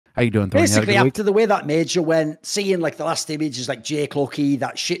How you doing, Thorin? Basically, after the way that major went, seeing like the last images, like Jake Lucky,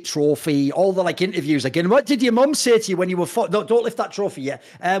 that shit trophy, all the like interviews again. What did your mum say to you when you were? Don't lift that trophy yet.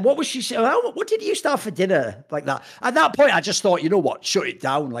 What was she saying? What did you used to have for dinner? Like that. At that point, I just thought, you know what? Shut it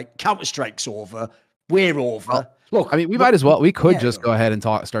down. Like Counter-Strike's over. We're over. Well, look, I mean, we might as well. We could just go ahead and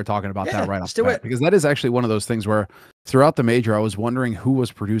start talking about that right off the bat, because that is actually one of those things where throughout the major, I was wondering who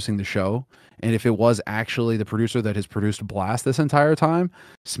was producing the show. And if it was actually the producer that has produced Blast this entire time,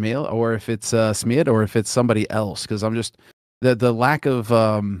 Smil, or if it's Smid, or if it's somebody else, because I'm just the lack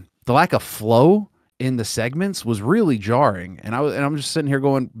of flow in the segments was really jarring, and I'm just sitting here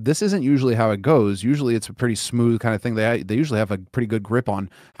going, this isn't usually how it goes. Usually it's a pretty smooth kind of thing. They usually have a pretty good grip on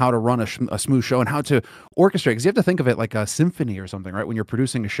how to run a smooth show and how to orchestrate, because you have to think of it like a symphony or something, right? When you're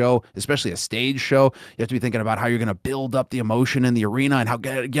producing a show, especially a stage show, you have to be thinking about how you're going to build up the emotion in the arena and how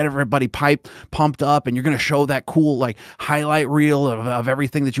get everybody pumped up, and you're going to show that cool like highlight reel of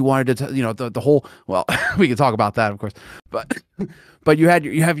everything that you wanted to, the whole. Well, we can talk about that, of course, but you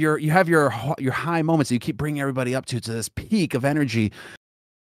have your high moments that you keep bringing everybody up to this peak of energy,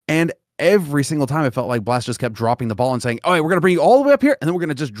 and every single time it felt like Blast just kept dropping the ball and saying, "Oh, we're going to bring you all the way up here, and then we're going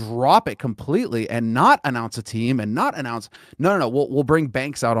to just drop it completely and not announce a team and not announce. No. We'll bring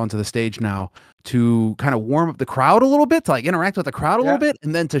Banks out onto the stage now to kind of warm up the crowd a little bit, to like interact with the crowd a little bit,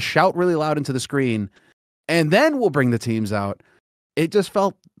 and then to shout really loud into the screen, and then we'll bring the teams out." It just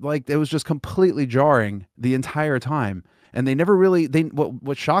felt like it was just completely jarring the entire time. And they never really,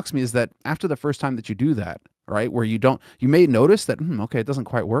 what shocks me is that after the first time that you do that, right, where you may notice that, okay, it doesn't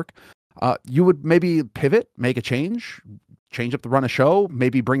quite work. You would maybe pivot, make a change up the run of show,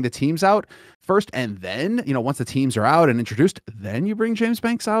 maybe bring the teams out first, and then, once the teams are out and introduced, then you bring James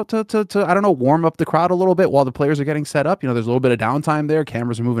Banks out to I don't know, warm up the crowd a little bit while the players are getting set up. There's a little bit of downtime there.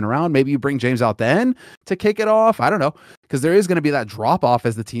 Cameras are moving around. Maybe you bring James out then to kick it off. I don't know, because there is going to be that drop off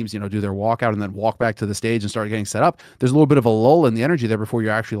as the teams, do their walkout and then walk back to the stage and start getting set up. There's a little bit of a lull in the energy there before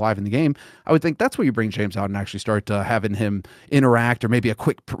you're actually live in the game. I would think that's where you bring James out and actually start having him interact, or maybe a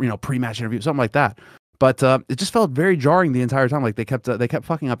quick, pre-match interview, something like that. But it just felt very jarring the entire time. Like they kept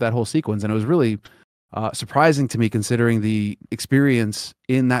fucking up that whole sequence, and it was really surprising to me, considering the experience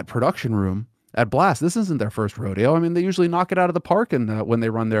in that production room at Blast. This isn't their first rodeo. I mean, they usually knock it out of the park when they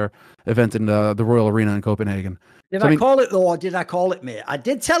run their event in the Royal Arena in Copenhagen. Did I call it though, or did I call it, mate? I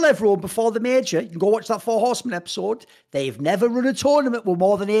did tell everyone before the major, you can go watch that Four Horsemen episode. They've never run a tournament with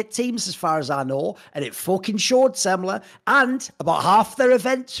more than 8 teams, as far as I know, and it fucking showed, Semmler. And about half their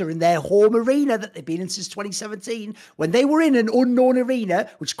events are in their home arena that they've been in since 2017. When they were in an unknown arena,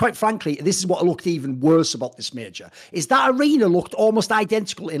 which quite frankly, this is what looked even worse about this major, is that arena looked almost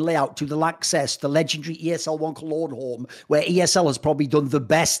identical in layout to the Lanxess, the legendary ESL 1 Cologne home, where ESL has probably done the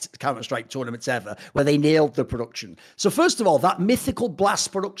best Counter-Strike tournaments ever, where they nailed the production. So first of all, that mythical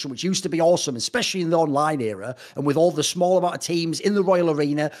Blast production, which used to be awesome, especially in the online era, and with all the small amount of teams in the Royal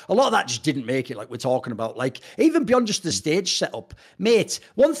Arena, a lot of that just didn't make it, like we're talking about. Like, even beyond just the stage setup. Mate,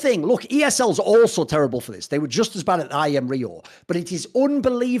 one thing, look, ESL's also terrible for this. They were just as bad at IM Rio. But it is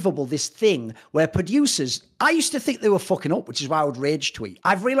unbelievable, this thing where producers, I used to think they were fucking up, which is why I would rage tweet.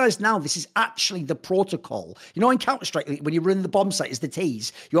 I've realized now this is actually the protocol. In Counter-Strike, when you run the bomb site, is the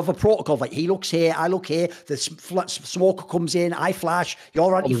tease. You have a protocol like, he looks here, I look here, the smoker comes in, I flash,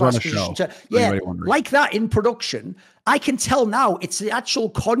 you're anti-flash position. Yeah, like that in production. I can tell now it's the actual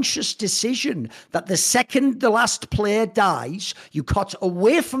conscious decision that the second the last player dies, you cut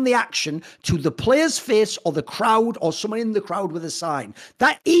away from the action to the player's face or the crowd or someone in the crowd with a sign.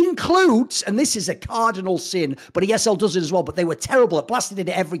 That includes, and this is a cardinal sin, but ESL does it as well, but they were terrible at Blast. Did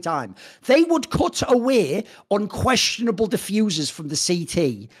it every time. They would cut away unquestionable diffusers from the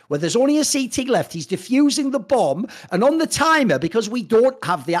CT, where there's only a CT left. He's diffusing the bomb, and on the timer, because we don't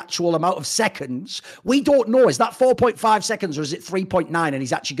have the actual amount of seconds, we don't know, is that 4.5 seconds or is it 3.9 and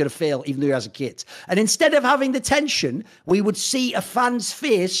he's actually going to fail even though he has a kit? And instead of having the tension, we would see a fan's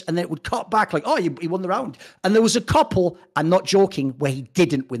face and then it would cut back like, oh, he won the round. And there was a couple, I'm not joking, where he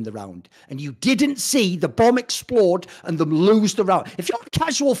didn't win the round. And you didn't see the bomb explode and them lose the round. If you're a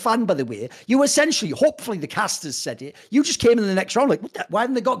casual fan, by the way, you essentially, hopefully the casters said it, you just came in the next round like, why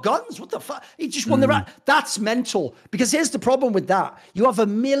haven't they got guns? What the fuck? He just won the round. That's mental. Because here's the problem with that. You have a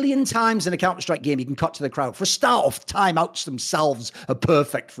million times in a Counter-Strike game you can cut to the crowd. For a start off, timeouts themselves are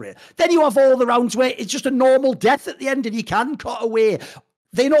perfect for it. Then you have all the rounds where it's just a normal death at the end and you can cut away.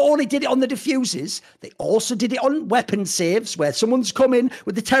 They not only did it on the diffusers, they also did it on weapon saves where someone's come in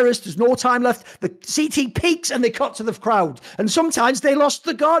with the terrorist, there's no time left, the CT peaks and they cut to the crowd. And sometimes they lost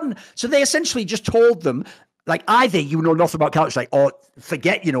the gun. So they essentially just told them, Like, either you know nothing about Counter-Strike or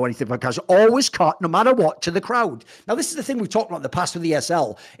forget you know anything about Counter-Strike. Always cut, no matter what, to the crowd. Now, this is the thing we've talked about in the past with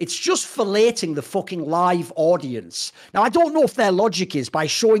ESL. It's just filleting the fucking live audience. Now, I don't know if their logic is by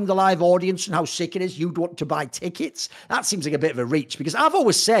showing the live audience and how sick it is, you'd want to buy tickets. That seems like a bit of a reach, because I've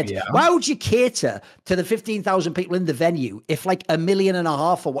always said, why would you cater to the 15,000 people in the venue if like 1.5 million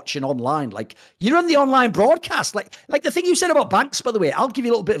are watching online? Like, you're on the online broadcast. Like the thing you said about banks, by the way, I'll give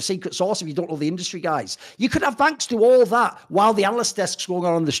you a little bit of secret sauce if you don't know the industry, guys. You could have banks do all that while the analyst desk's going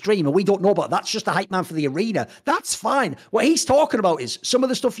on the stream, and we don't know about it. That's just a hype man for the arena. That's fine. What he's talking about is some of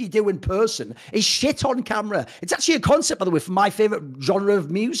the stuff you do in person is shit on camera. It's actually a concept, by the way, for my favorite genre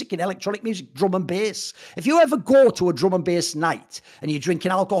of music in electronic music, drum and bass. If you ever go to a drum and bass night and you're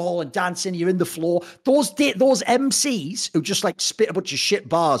drinking alcohol and dancing, you're in the floor, those MCs who just like spit a bunch of shit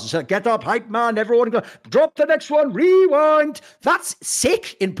bars and say, get up, hype man, everyone go, drop the next one, rewind. That's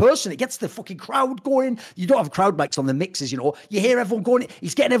sick in person. It gets the fucking crowd going. You don't have crowd mics on the mixes, you know. You hear everyone going,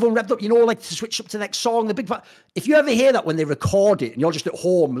 he's getting everyone revved up, you know, like to switch up to the next song. If you ever hear that when they record it and you're just at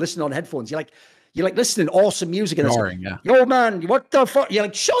home listening on headphones, you're like listening to awesome music and boring, yeah. Yo man, what the fuck? You're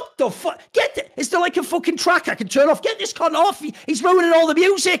like, shut the fuck, get it. Is there like a fucking track I can turn off? Get this cunt off. He's ruining all the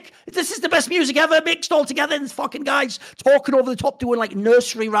music. This is the best music ever mixed all together. And this fucking guys talking over the top, doing like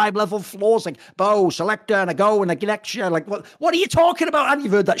nursery rhyme level floors, like bow, selector, and a go, and a connection. Like, what are you talking about? And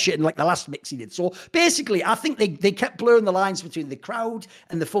you've heard that shit in like the last mix he did. So basically, I think they kept blurring the lines between the crowd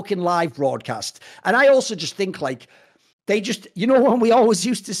and the fucking live broadcast. And I also just think like, they just, you know, when we always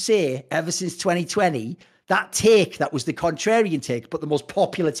used to say ever since 2020, that take that was the contrarian take, but the most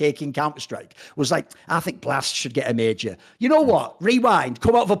popular take in Counter-Strike was like, I think Blast should get a major. You know what? Rewind,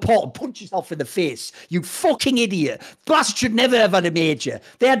 come out of a pot and punch yourself in the face. You fucking idiot. Blast should never have had a major.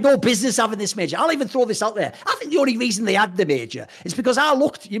 They had no business having this major. I'll even throw this out there. I think the only reason they had the major is because I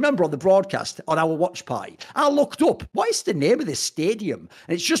looked, you remember on the broadcast on our watch party, I looked up, what is the name of this stadium?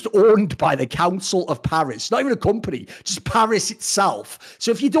 And it's just owned by the Council of Paris. Not even a company, just Paris itself.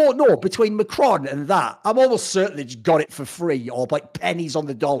 So if you don't know, between Macron and that, I'm almost certain they just got it for free or like pennies on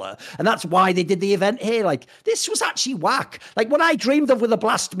the dollar. And that's why they did the event here. Like, this was actually whack. Like, what I dreamed of with a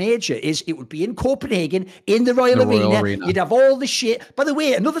Blast major is it would be in Copenhagen, in the Royal Arena. You'd have all the shit. By the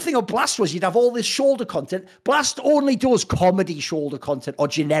way, another thing on Blast was you'd have all this shoulder content. Blast only does comedy shoulder content or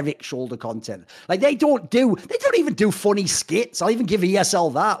generic shoulder content. Like, they don't even do funny skits. I'll even give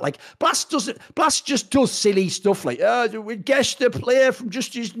ESL that. Like, Blast just does silly stuff like, we guessed the player from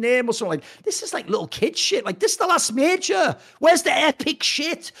just his name or something. Like, this is like little kid shit. Like, this is the last major. Where's the epic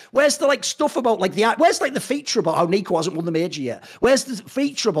shit? Where's the like stuff about like where's like the feature about how Nico hasn't won the major yet? Where's the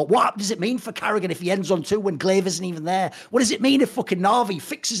feature about what does it mean for Carrigan if he ends on 2 when Glaive isn't even there? What does it mean if fucking Na'Vi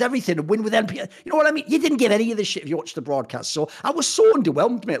fixes everything and win with NP? You know what I mean? You didn't get any of this shit if you watched the broadcast. So I was so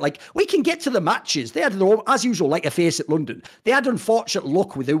underwhelmed, mate. Like, we can get to the matches. They had their own, as usual, like a face at London. They had unfortunate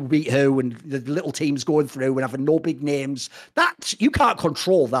luck with who beat who and the little teams going through and having no big names. That you can't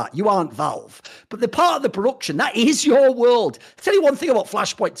control that. You aren't Valve. But the part of the production, that is your world. I'll tell you one thing about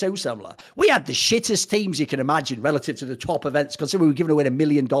Flashpoint 2, Semmler. We had the shittest teams you can imagine relative to the top events, considering we were giving away $1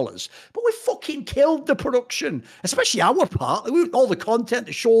 million. But we fucking killed the production, especially our part. All the content,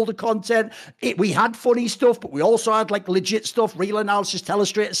 the shoulder content. We had funny stuff, but we also had like legit stuff, real analysis,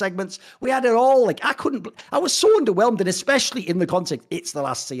 telestrator segments. We had it all. Like, I was so underwhelmed, and especially in the context, it's the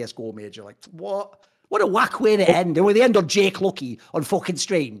last CSGO major. Like, what a whack way to end. And with the end on Jake Lucky on fucking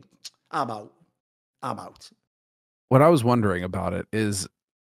stream, I'm out. What I was wondering about it is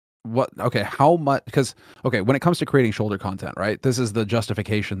how much, because, when it comes to creating shoulder content, right, this is the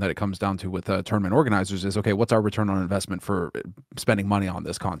justification that it comes down to with tournament organizers is, what's our return on investment for spending money on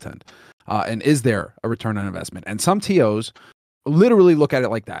this content? And is there a return on investment? And some TOs literally look at it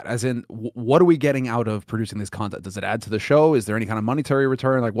like that, as in, what are we getting out of producing this content? Does it add to the show? Is there any kind of monetary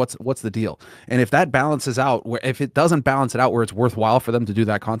return? Like, what's the deal? And if that balances out, if it doesn't balance it out where it's worthwhile for them to do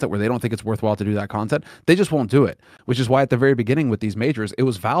that content, where they don't think it's worthwhile to do that content, they just won't do it. Which is why at the very beginning with these majors, it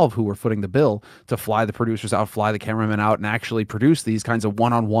was Valve who were footing the bill to fly the producers out, fly the cameramen out, and actually produce these kinds of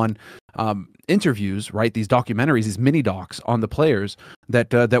one-on-one interviews, right? These documentaries, these mini docs on the players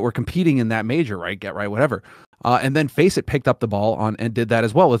that were competing in that major, right? Get right, whatever. And then Faceit picked up the ball and did that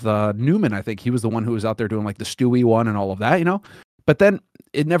as well with Newman. I think he was the one who was out there doing like the Stewie one and all of that, but then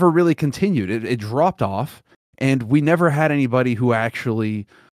it never really continued. It dropped off, and we never had anybody who actually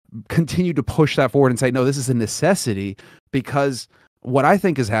continued to push that forward and say, no, this is a necessity, because what I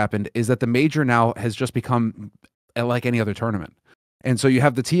think has happened is that the major now has just become like any other tournament. And so you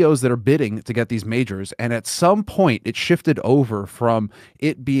have the TOs that are bidding to get these majors. And at some point, it shifted over from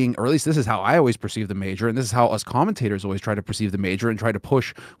it being, or at least this is how I always perceive the major, and this is how us commentators always try to perceive the major and try to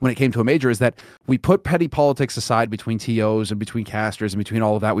push when it came to a major, is that we put petty politics aside between TOs and between casters and between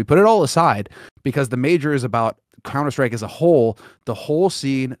all of that. We put it all aside because the major is about Counter-Strike as a whole, the whole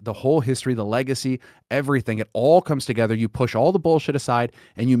scene, the whole history, the legacy, everything. It all comes together. You push all the bullshit aside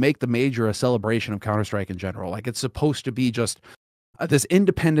and you make the major a celebration of Counter-Strike in general. Like, it's supposed to be just this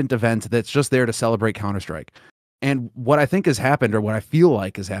independent event that's just there to celebrate Counter-Strike. And what I think has happened, or what I feel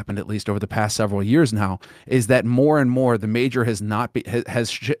like has happened, at least over the past several years now, is that more and more the major has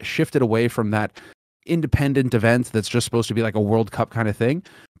shifted away from that independent event that's just supposed to be like a World Cup kind of thing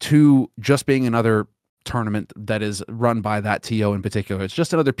to just being another tournament that is run by that TO in particular. It's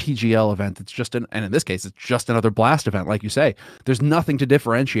just another PGL event. It's just and in this case, it's just another Blast event. Like you say, there's nothing to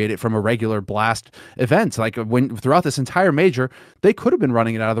differentiate it from a regular Blast event. Like when throughout this entire major, they could have been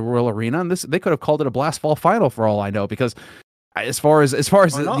running it out of the Royal Arena, and they could have called it a Blast Fall Final for all I know, because as far as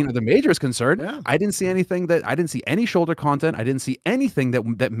the major is concerned, I didn't see any shoulder content. I didn't see anything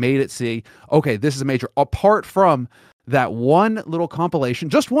that made it see, okay, this is a major, apart from that one little compilation,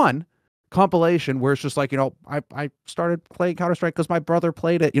 just one compilation where it's just like, I started playing Counter-Strike because my brother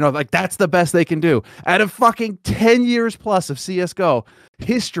played it. Like, that's the best they can do. Out of fucking 10 years plus of CSGO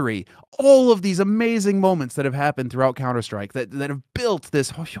history, all of these amazing moments that have happened throughout Counter-Strike that have built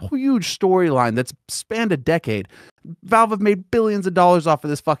this huge storyline that's spanned a decade. Valve have made billions of dollars off of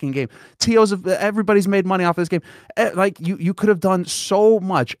this fucking game. Everybody's made money off of this game. Like, you could have done so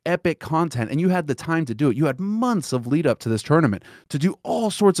much epic content, and you had the time to do it. You had months of lead up to this tournament to do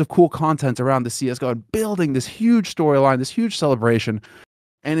all sorts of cool content around the CSGO and building this huge storyline, this huge celebration.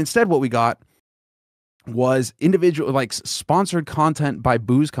 And instead what we got was individual, like, sponsored content by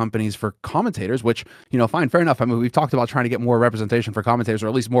booze companies for commentators, which, fine, fair enough. I mean, we've talked about trying to get more representation for commentators, or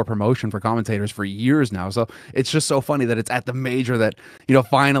at least more promotion for commentators for years now. So it's just so funny that it's at the major that,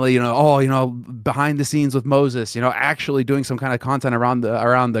 finally, behind the scenes with Moses, actually doing some kind of content around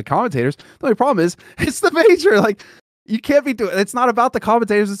the commentators. The only problem is it's the major. Like, you can't be doing, it's not about the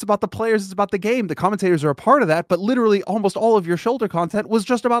commentators, it's about the players, it's about the game. The commentators are a part of that, but literally almost all of your shoulder content was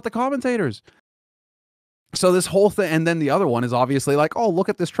just about the commentators. So this whole thing, and then the other one is obviously like, oh, look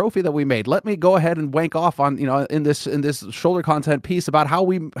at this trophy that we made. Let me go ahead and wank off on, in this shoulder content piece about how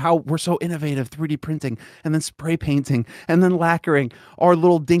we're so innovative, 3D printing, and then spray painting, and then lacquering our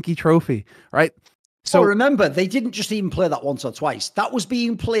little dinky trophy, right? So remember, they didn't just even play that once or twice. That was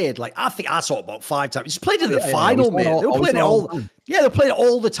being played, like, I think I saw it about 5 times. It's played in the final, mate. They were playing it all. Yeah, they played it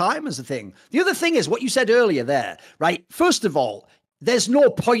all the time as a thing. The other thing is what you said earlier there, right? First of all, there's no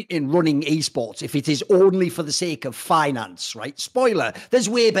point in running esports if it is only for the sake of finance, right? Spoiler, there's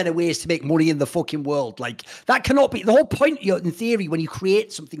way better ways to make money in the fucking world. Like, that cannot be the whole point. In theory, when you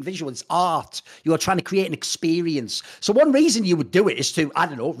create something visual, it's art. You are trying to create an experience. So one reason you would do it is to, I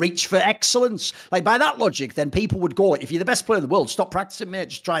don't know, reach for excellence. Like, by that logic, then people would go, if you're the best player in the world, stop practicing, mate.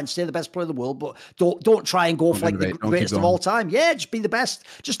 Just try and stay the best player in the world, but don't try and go for like the greatest of all time. Yeah, just be the best.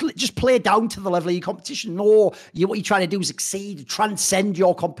 Just play down to the level of your competition. No, what you're trying to do is exceed, transcend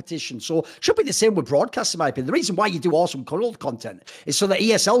your competition. So should be the same with broadcasts, in my opinion. The reason why you do awesome content is so that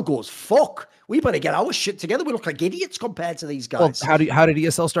ESL goes, fuck, we better get our shit together. We look like idiots compared to these guys. Well, how did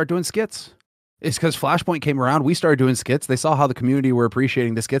ESL start doing skits? It's because Flashpoint came around. We started doing skits. They saw how the community were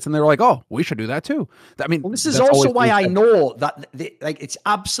appreciating the skits, and they were like, "Oh, we should do that too." I mean, this is also why I know that it's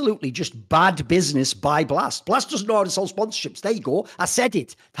absolutely just bad business by Blast. Blast doesn't know how to sell sponsorships. There you go. I said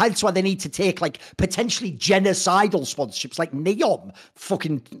it. That's why they need to take like potentially genocidal sponsorships, like Neom,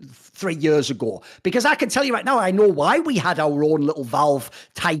 fucking 3 years ago. Because I can tell you right now, I know why we had our own little Valve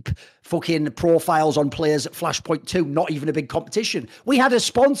type fucking profiles on players at Flashpoint 2, not even a big competition. We had a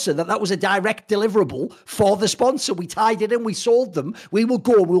sponsor that was a direct deliverable for the sponsor. We tied it in, we sold them. We will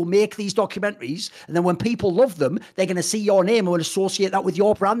go, we'll make these documentaries, and then when people love them, they're going to see your name and will associate that with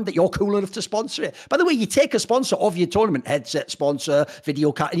your brand, that you're cool enough to sponsor it. By the way, you take a sponsor of your tournament, headset sponsor,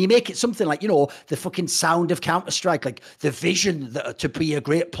 video card, and you make it something like, the fucking sound of Counter-Strike, like the vision to be a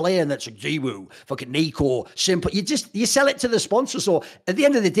great player, and that's like Ziwu, fucking Nico, Simple. You sell it to the sponsor. So at the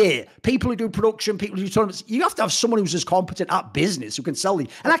end of the day, people who do production, people who do tournaments, you have to have someone who's as competent at business who can sell these.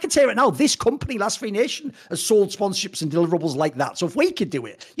 And I can tell you right now, this company, Last Free Nation, has sold sponsorships and deliverables like that. So if we could do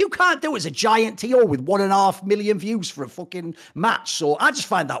it, you can't do it as a giant TO with 1.5 million views for a fucking match. So I just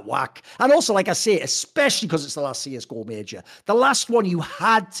find that whack. And also, like I say, especially because it's the last CSGO major, the last one, you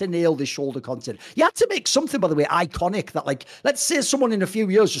had to nail this shoulder content. You had to make something, by the way, iconic that, like, let's say someone in a few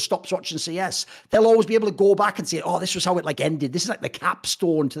years just stops watching CS. They'll always be able to go back and say, oh, this was how it like ended. This is like the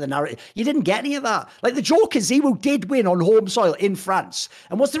capstone to the narrative about it. You didn't get any of that. Like the joke is Zero did win on home soil in France.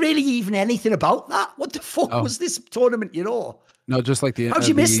 And was there really even anything about that? What the fuck was this tournament, you know? No, just like the how'd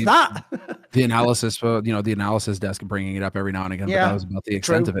you miss that? The analysis, the analysis desk bringing it up every now and again. Yeah, but that was about the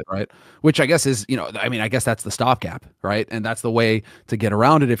extent of it, right? Which I guess is, I mean, I guess that's the stopgap, right? And that's the way to get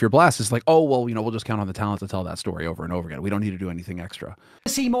around it. If you're Blast, it's like, oh well, we'll just count on the talent to tell that story over and over again. We don't need to do anything extra.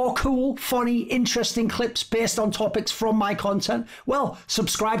 See more cool, funny, interesting clips based on topics from my content? Well,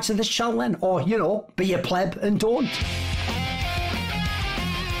 subscribe to this channel then, or be a pleb and don't.